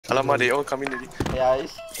Alamak, they all come in already. Yeah,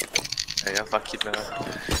 it's... Yeah, fuck it lah.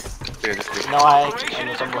 Okay, just play. No, I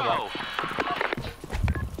know some more.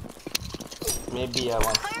 Maybe I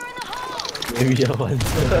want. Maybe I want.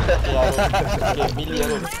 Yeah, okay,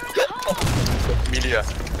 million. Milia.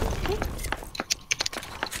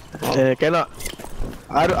 Cannot.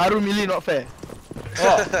 Aru milli not fair.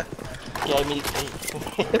 Yeah. Okay, I milli.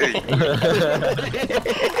 Hey.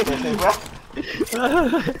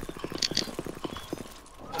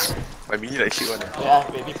 My mini like shit one. Yeah,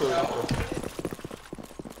 wait, people.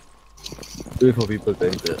 Wait for people to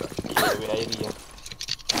enter. Yeah, wait, I read.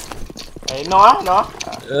 Hey, no ah, no.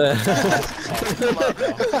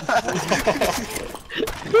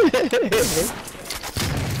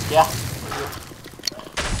 Yeah.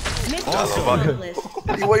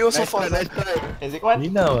 Why you so fast? Nice try. Is it what?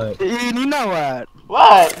 Nina what? Nina what?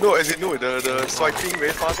 What? No, as in no, the swiping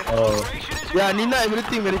very fast. Oh. Yeah, Nina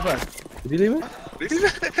everything very fast. Really man? Really?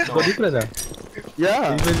 Got different lah?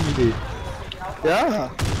 Yeah. Even really.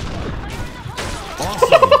 Yeah.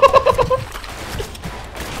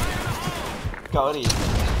 Kau ni.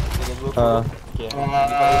 Okay.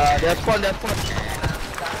 Dia spawn.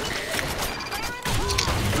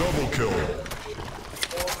 Double kill.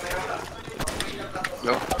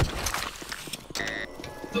 No.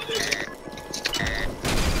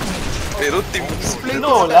 Don't team boost.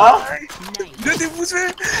 No lah. Dia team boost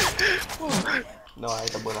man. No, I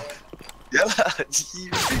tak boleh. Yalah,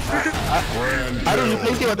 GG. Aru, you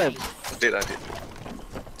playing what time? Dead lah, dead.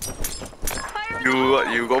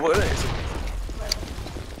 You got work right?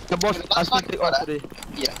 The boss asked me to take off today.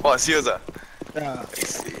 Oh, serious ah? Yeah. I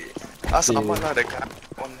see. Ask Aman lah dekat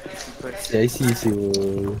on sequence. Yeah, I see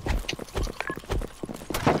you.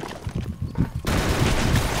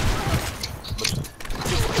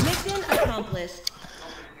 Mission accomplished.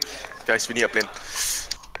 Guys, we need a plan.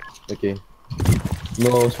 Okay.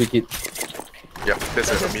 No speak it. Yeah, that's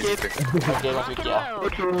a amazing plan. Okay, masuk sikit lah.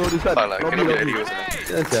 Salah, cannot be Eddie also.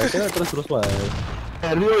 Yeah, cannot terus one.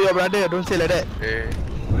 Rio, your brother, don't say like that.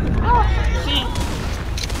 See?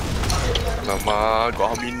 Lama,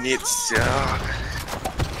 got how many minutes yeah.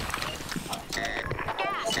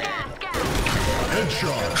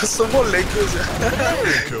 Headshot. Semua leggers ya.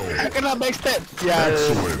 I cannot backstab. Yeah.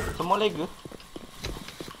 Semua lega?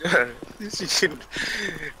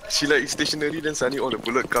 She like stationary then suddenly all the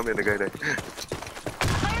bullet come and the guy die.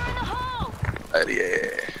 Hari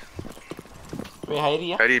Wait,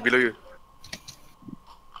 Hairi ya? Hari below you.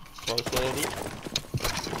 Hairi.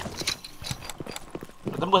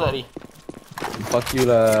 Tembus tak Hari? Fuck you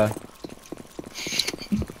lah.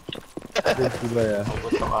 Tembus lah ya. Aku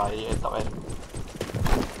stop lah, Hari stop kan.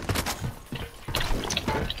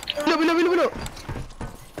 Below.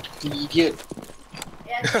 Idiot.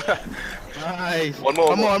 Nice. One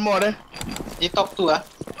more there. Ni top 2 ah.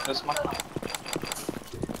 Rosmah.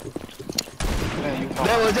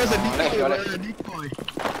 That was just a Boleh. decoy.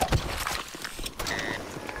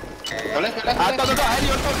 Boleh. Atas, Hari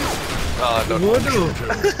on top. Don't. Bodoh.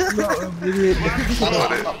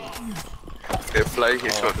 They flying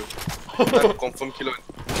headshot tu. Confirm kill on.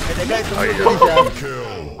 That guy Double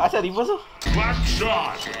kill. Asal reverse tu?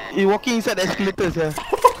 Blackshot. he walking inside the escalators, yeah.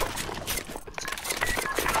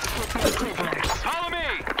 Follow me!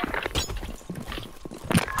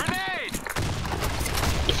 Grenade!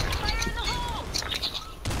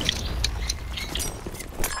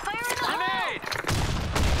 Grenade!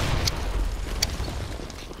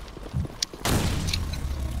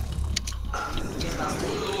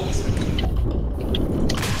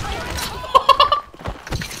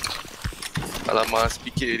 Alamak,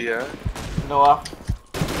 speak it already ah. No ah.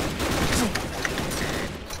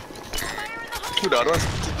 Dah ada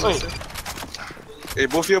speak Oi. it.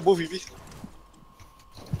 Both here, both VV.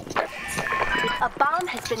 A bomb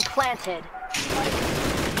has been planted.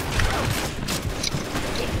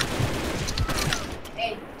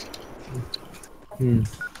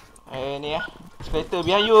 Ni ah. Splatter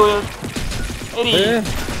behind you. Hari.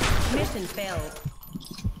 Mission failed.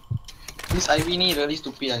 This IV ni really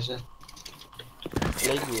stupid Aisyah.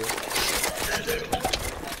 Lega.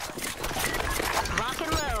 Rock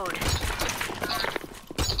and load.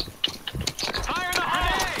 Fire the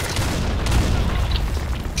grenade!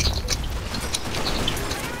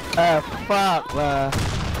 Fuck lah.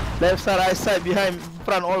 Left side, right side, behind,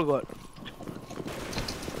 front, all got.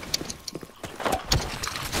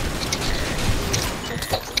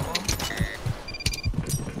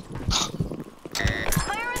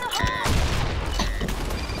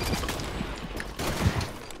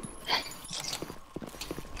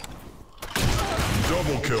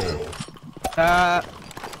 Double kill.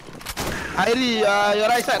 Airi, your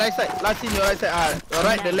right side. Last in your right side. Your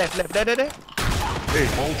right, the left. There.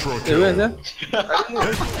 Ultra Where's kill. that?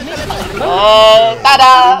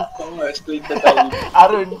 Tada! Thomas Twitter tadi.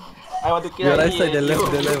 Arun, I want to kill Your right you. side, the left,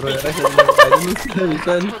 right side, the left. I don't know which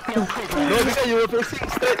one. No, because you were facing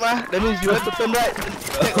straight, mah. That means you have to turn right.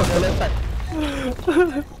 Check on the left side.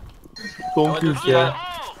 I want to Confused, kill yeah.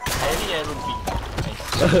 Harry and Ruby.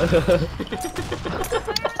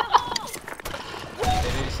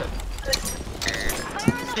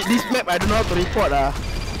 This map, I don't know how to report,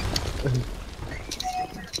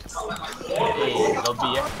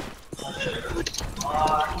 Lobby ya.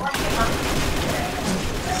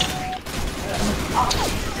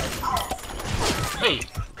 Hey.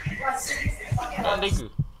 Ada ke?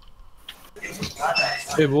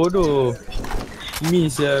 Bodoh.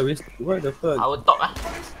 Miss ya, what the fuck? Our top ah.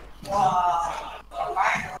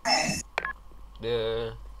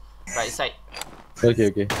 The right side.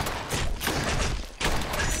 Okay. Wait,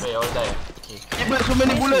 all die. Okay. But so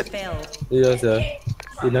many Mission bullets. failed. Yes,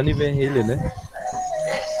 Nani Van Halen,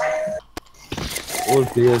 Old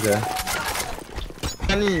players,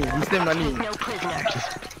 Nani, his name Nani. No prisoners.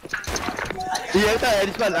 Yeah,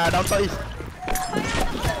 this one, downtown east.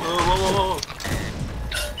 Whoa.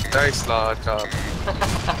 Nice lah, Cap.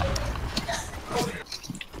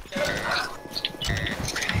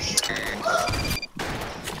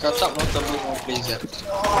 Kau tak mau tembus mau pleasure.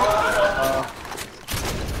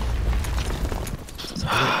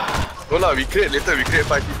 No lah, we create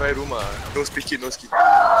 5v5 room ah. No speak it, no skip.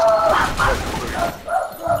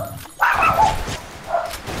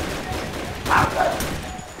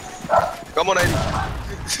 Come on, Airi.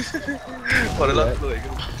 On the last floor,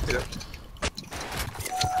 yeah.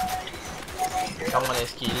 Come on,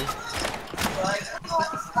 skill.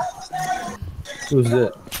 Who's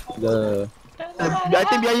that? I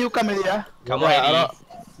think behind you come already, Come on, Harry.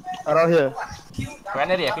 Around here.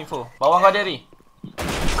 Mana dia? Aku info. Bawah kau ada, Harry.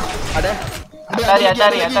 Ada?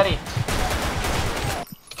 Atari.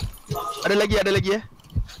 Ada lagi.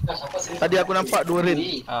 Tadi aku nampak 2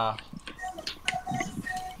 rain.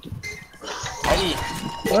 Harry.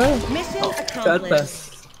 Mission Ke atas.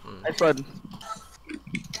 accomplished. Nice one.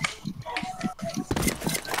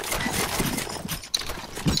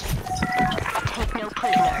 Take no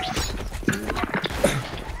prisoners.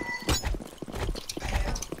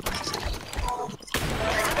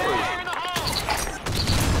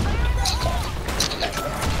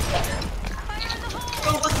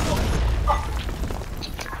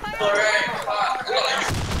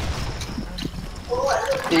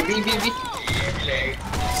 B. A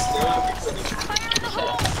bomb has been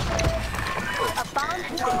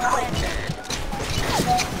planted.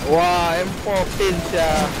 Wah, M4 pin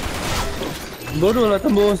sia. Bodoh lah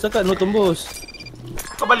tembus, cakap no tembus.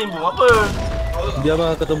 Kau balimbung apa? Diam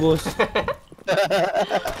lah kau tembus.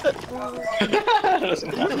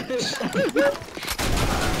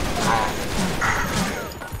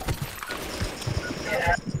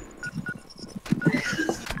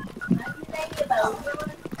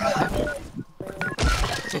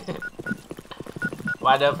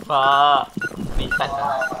 What the fuck? Retard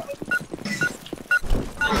lah.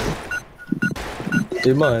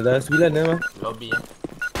 Mah, dah 9 mah. Lobby ya.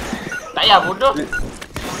 Tak payah bodoh.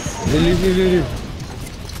 Leave.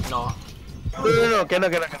 No. No, cannot.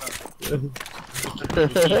 Easy,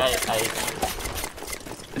 I.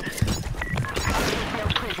 No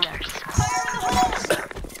prisoners.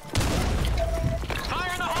 Fire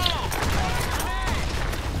in the hole!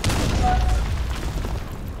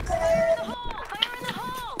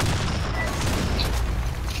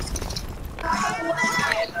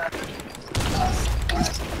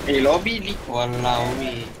 Lobby ni. Walau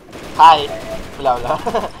weh. Hai. Belah.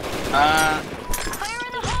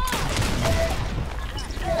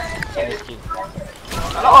 Ada skill.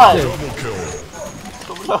 Lawan. Double kill.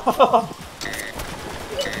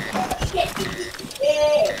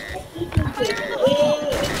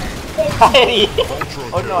 Harry. Ultra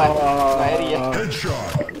Oh no, kill. Harry ya.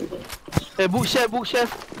 Headshot. Bookshelf.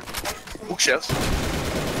 Bookshelf.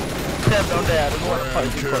 Chef down there. I don't know what the fuck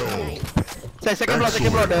is it called. Kill. Second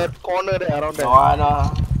floor, the corner there, around there.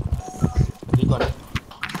 No. Nanti kau nak.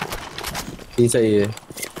 Inside here.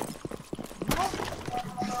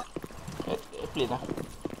 Play lah.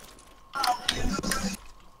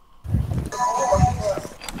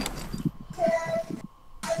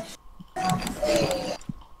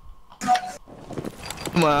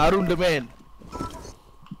 Arun the man.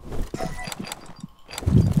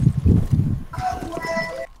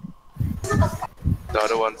 The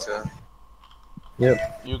other ones, yeah. Yep.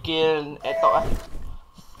 You kill at top lah.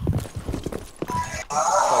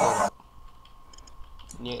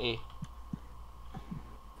 Near A.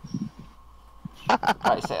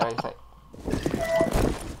 Right side, right side.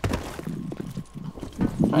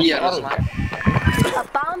 Iya, Rosmah. A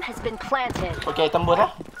bomb has been planted. Okay, tembus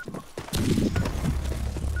lah.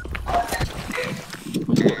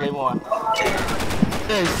 Sikit claymore lah.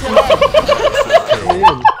 Eh,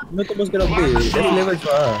 No tembus ke apa? Just level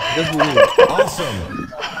shot lah. Just bunuh. Awesome.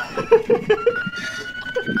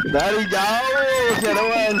 dari jauh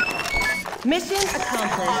Syarawan. Mission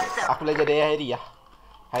accomplished. Aku belajar dari Hairi lah.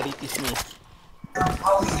 Hairi teach me.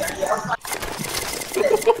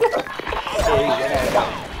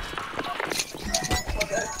 Jangan.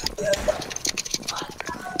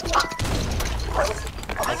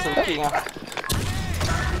 Hasil king lah.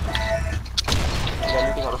 Jangan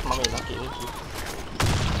ni tengok Rosmah main lah. Okay, thank you.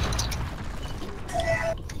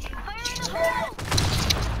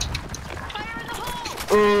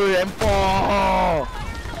 Oi, empor.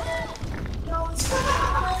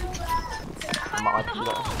 Mak mati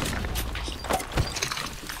lah.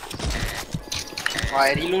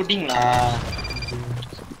 Wah, reloading lah.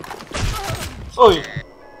 Oi!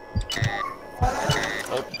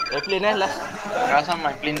 Airplane last. Rasa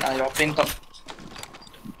my plane, your plane top.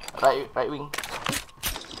 Right wing.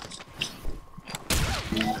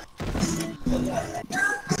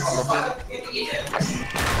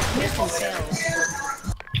 Mission failed.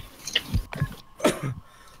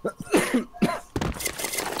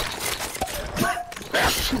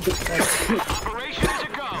 Operation is a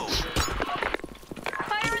go.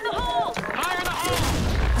 Fire in the hole! Fire in the hole.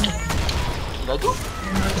 Laju.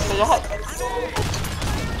 Kita jahat.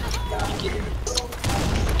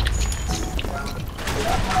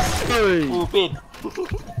 Oi. Pain.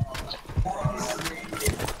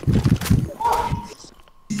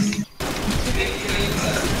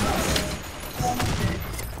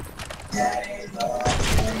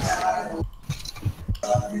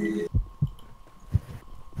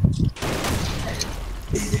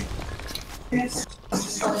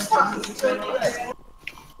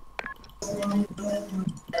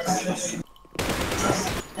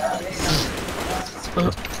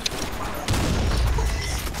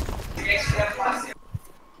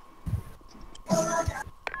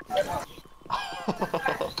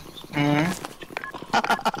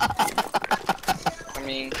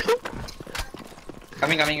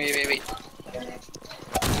 Coming, wait.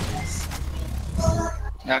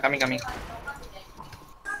 Yeah, coming.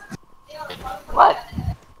 What?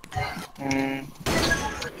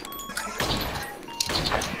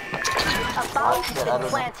 A bomb has been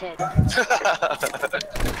planted.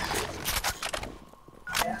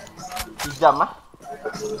 Hijam ah.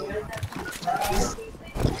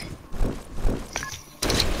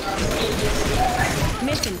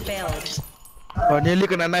 Mission failed. Oh, nearly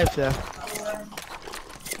kena knife ya.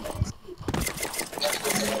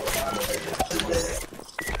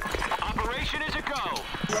 Operation is a go.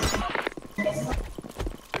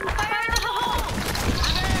 Fire in the hole!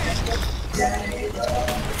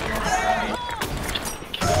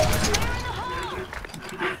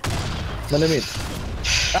 Mana mid?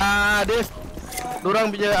 Dia dorang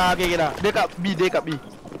punya okay dah. Dia kat B.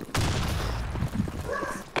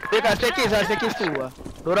 Dia kat staircase tu lah.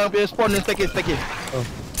 Dorang punya spawn ni staircase. Oh.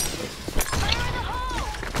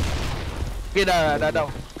 Okay dah down.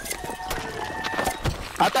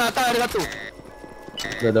 Atas ada satu.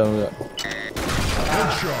 Dah down juga.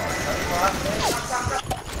 Headshot.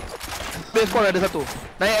 Base spawn ada satu.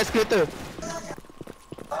 Naik escalator.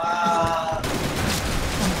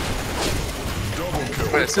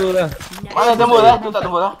 So lah. Mana tembus lah? Tu tak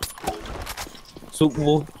tembus lah.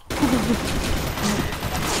 Sukmo.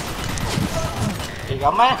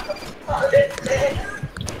 Ramai lah.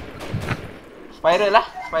 Spiral lah.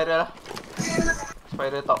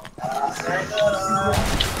 Spiral top. Spiral.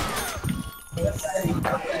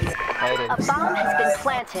 A bomb has been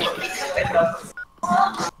planted.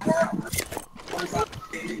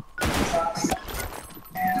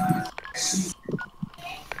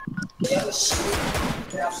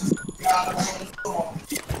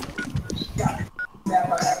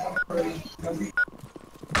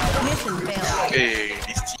 Mission failed.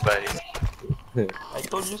 This cibai. I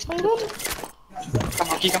told you spiral. Come.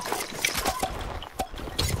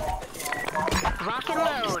 Rock and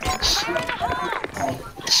load.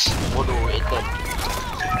 Bodoh, Ethan.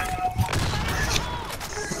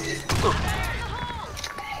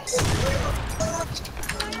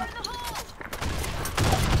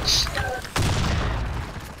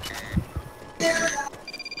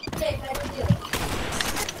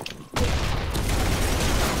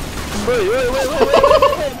 Woi.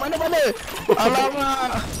 Mana?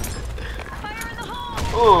 Alamak.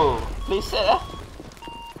 Oh, play set lah.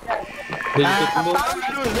 Dia ikut tunggu.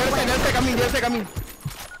 Dia side coming.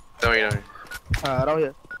 Down here. Around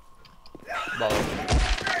here. Dah.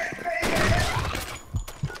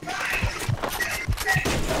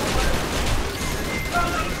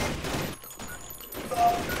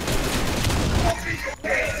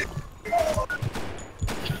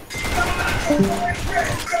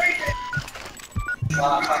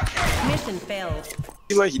 Mission failed.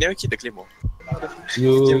 See why he never keep the claymore.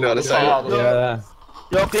 You. Keep the other side. Yeah.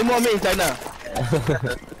 Your claymore made in China.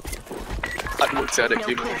 Hard work sia that No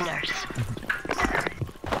claymore. prisoners.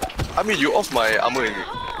 I mean you off my armor is it?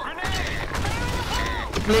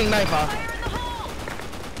 Playing knife Fire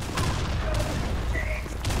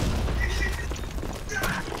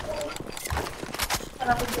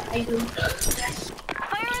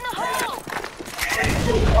in the hole!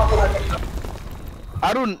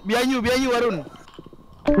 Arun, behind you Arun.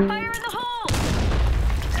 Fire in the hole!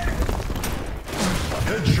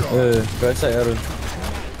 Headshot. Right side Arun.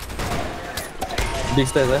 Big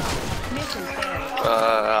stairs Mission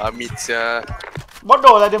failed. Amit sia.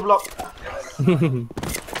 Bodoh lah dia block.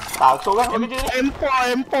 Tak, seorang dia kerja ni.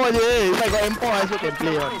 M4 je. If I got M4 I also can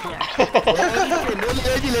play on.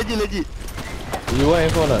 Legit. You want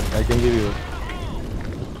info not? I can give you.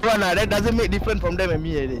 One that doesn't make difference from them and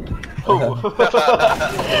me already. Oh.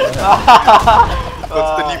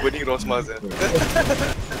 Constantly burning Rosmah sia.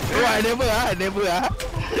 Oh, I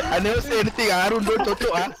never say anything. Arun don't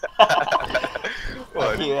cocok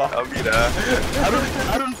Wah, Okay lah. Amit dah.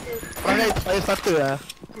 Arun perangai fire starter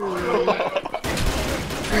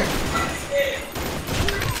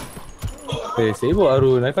Hey, sibuk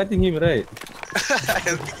Arun. I fighting him, right?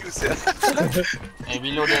 Helping you sia.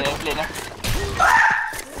 Below the airplane lah.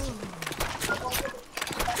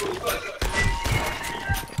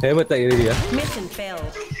 Hammer tag already Mission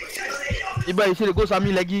failed. Iba you see the ghost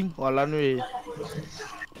army lagging. Walan weh.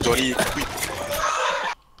 Johnny quit.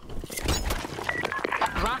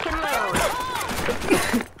 Rock and load.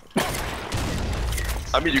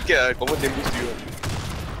 Amit you can common name boost you.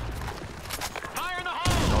 Fire in the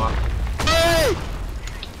hole! Hey!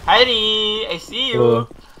 Hairi, I see you. Oh.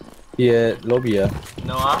 He at lobby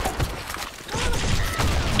No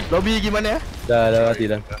Lobby gimana ya? Dah mati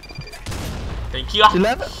dah. Thank you lah.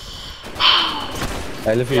 Silat?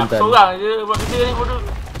 I love you Yang Intan. seorang je buat kerja ni bodoh.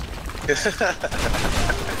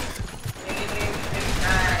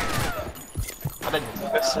 Ada ni.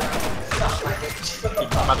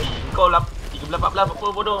 Mati. Kau lah 13-14 apa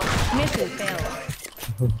bodoh. Mission failed.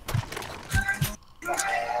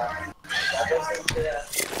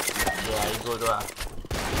 Ya, ego tu lah.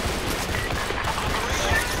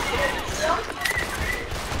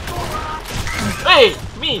 Hey,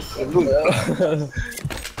 miss.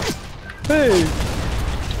 Hey.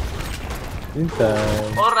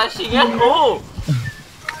 Intan. Oh, rushing kan? Oh.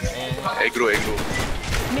 Aggro.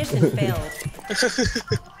 Mission failed.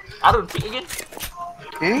 Arun, pick again.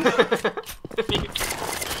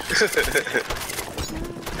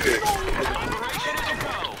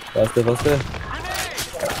 Faster.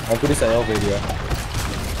 Aku decide off already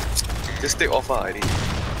Just take off I think.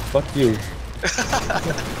 Fuck you.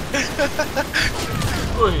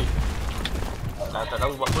 Oi. Tak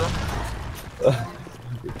tahu buat apa lah.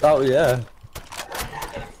 Tahu je lah.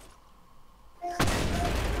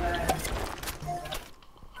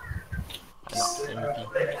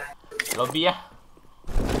 MVP. Lobby lah.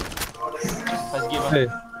 First game lah. Hey.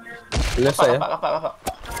 Left side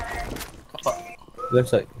Kapak. Left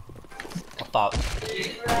side. Kapak.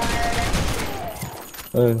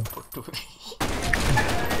 Bodoh.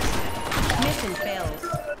 Mission failed.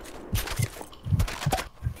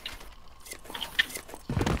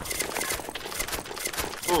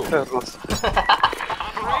 Oh.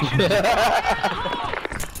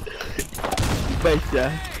 Baik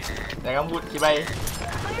ya. Jangan rambut, cibai.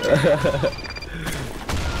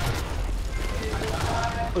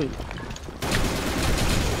 Oi.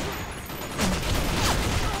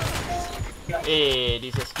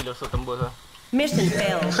 This is skill also tembus lah. Mission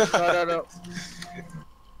failed. No.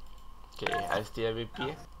 Okay, I still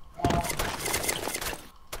MVP.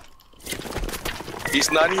 Is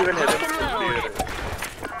Nani even had a full player?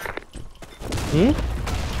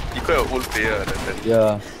 He quite a whole player then.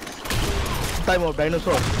 Yeah. Time of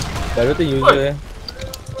dinosaur. I don't think user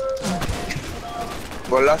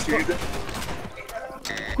Got last few either?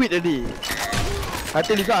 Quit already. I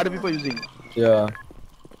think these are other people using. Yeah.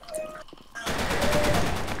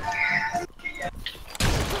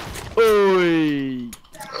 Oi.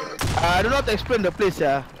 I don't know how to explain the place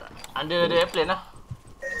yeah. Under the airplane lah.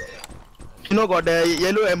 You know got the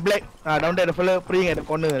yellow and black. Down there the fella praying at the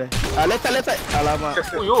corner there. Left side. Alamak.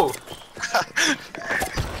 Oh yo.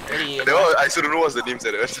 Very That one, I still don't know what's the name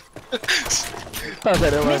set. Tak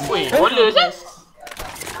ada man. Weh, bola je.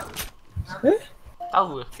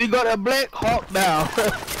 Tahu ke? We got a Black Hawk now.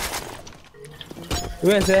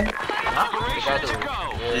 Where's that? Ha? Dekat tu.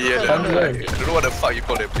 Yeah, I don't know what the fuck you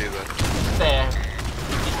call that place. Stair.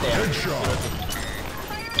 Stair.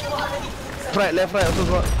 Right, left, right also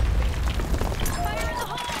got.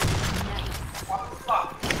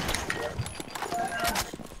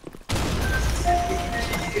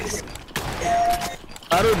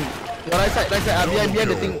 Arun, your right side,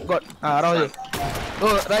 behind the thing got. Around here.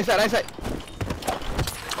 Oh, right side.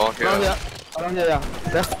 Oh, here. Around here, yeah.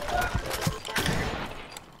 There.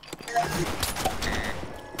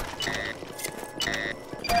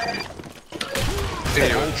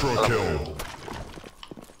 Ultra kill.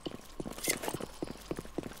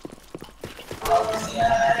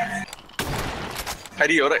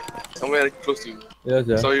 Heidi, you alright? Somewhere close to you. Yeah,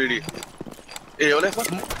 sir. Saw you already. Hey, your left, huh?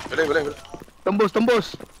 Your left.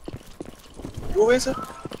 Tembus. Go away, sir.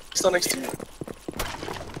 It's not next to you.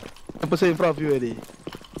 The person in front of you already.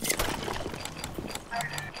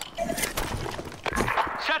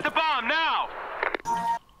 Set the bomb now.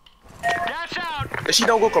 Dash out. Actually,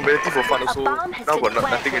 now go competitive for fun also. bomb has Now been got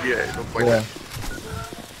nothing planted. already, no point. Yeah.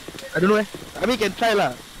 I don't know I mean, can try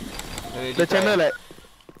lah. The channel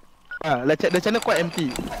like the channel quite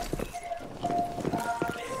empty.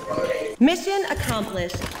 Mission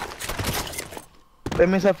accomplished.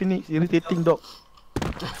 Pemesa Phoenix irritating dog.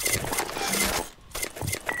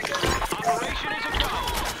 Operation is a go.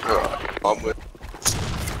 Armor.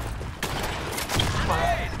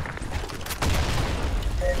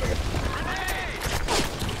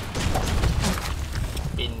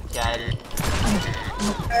 Pincal.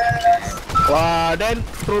 Wah, then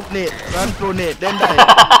throw nade, then die.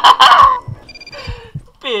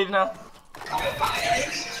 Pin lah.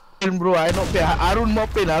 Pain bro, I not pain. Arun more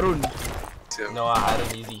pain, Arun. No, Harun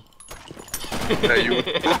easy. Nah, you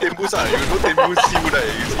don't tembus ah. You don't tembus, you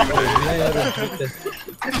die.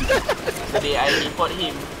 Today I report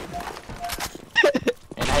him.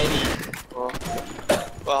 And Hairi.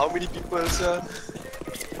 Wow, how many people, sir?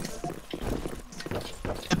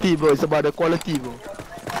 Quality bro, it's about the quality bro.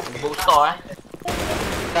 Bookstore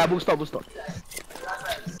Bookstore.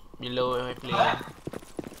 Below I play.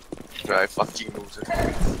 I fucking know, sir.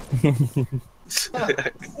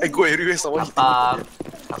 I go everywhere, someone hit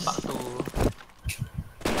Kapak tu.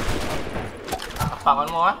 Kapak one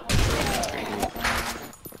more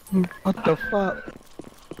What the fuck?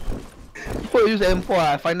 People use M4,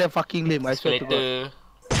 I find that fucking lame, I swear to God.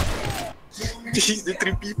 Splatter. The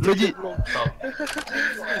 3 people. Legit. Stop.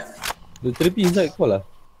 The 3P inside call lah.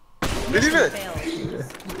 Really, man?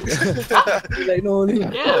 Failed. Like no only.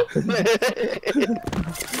 Yeah.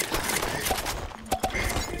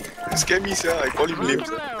 Scare me, sir. I call him lame,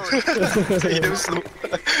 sir. He damn slow.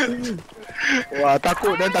 Wah,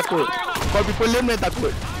 takut. Kalau people lame then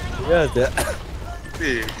takut. Yeah, that.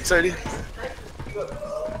 Hey, inside ni.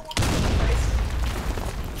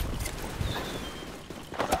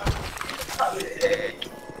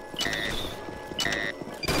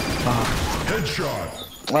 Headshot.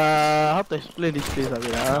 How to explain this place lah?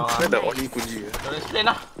 Saya dah on ni kunci. Don't explain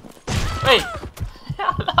lah. Hey.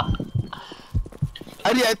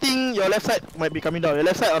 Adi, I think your left side might be coming down. Your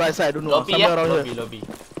left side or right side, I don't know. Lobby Somewhere ya. around here. Lobby.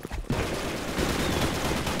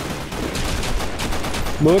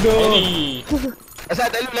 Bodoh. Hairi. As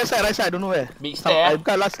I tell you, left side, right side, I don't know where. Big stair. I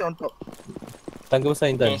bukan last year on top. Tangga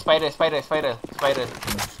besar Okay, Intan.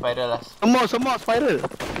 spiral last. Semua spiral.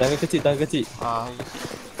 Tangga kecil.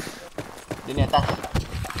 Dia ni atas.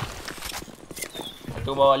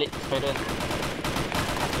 Itu bawa balik spiral.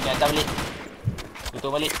 Ini atas balik.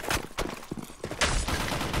 Tutup balik.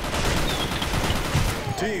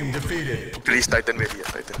 Team defeated. Please, Titan Valley.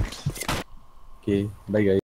 Titan Valley. Okay, bye guys.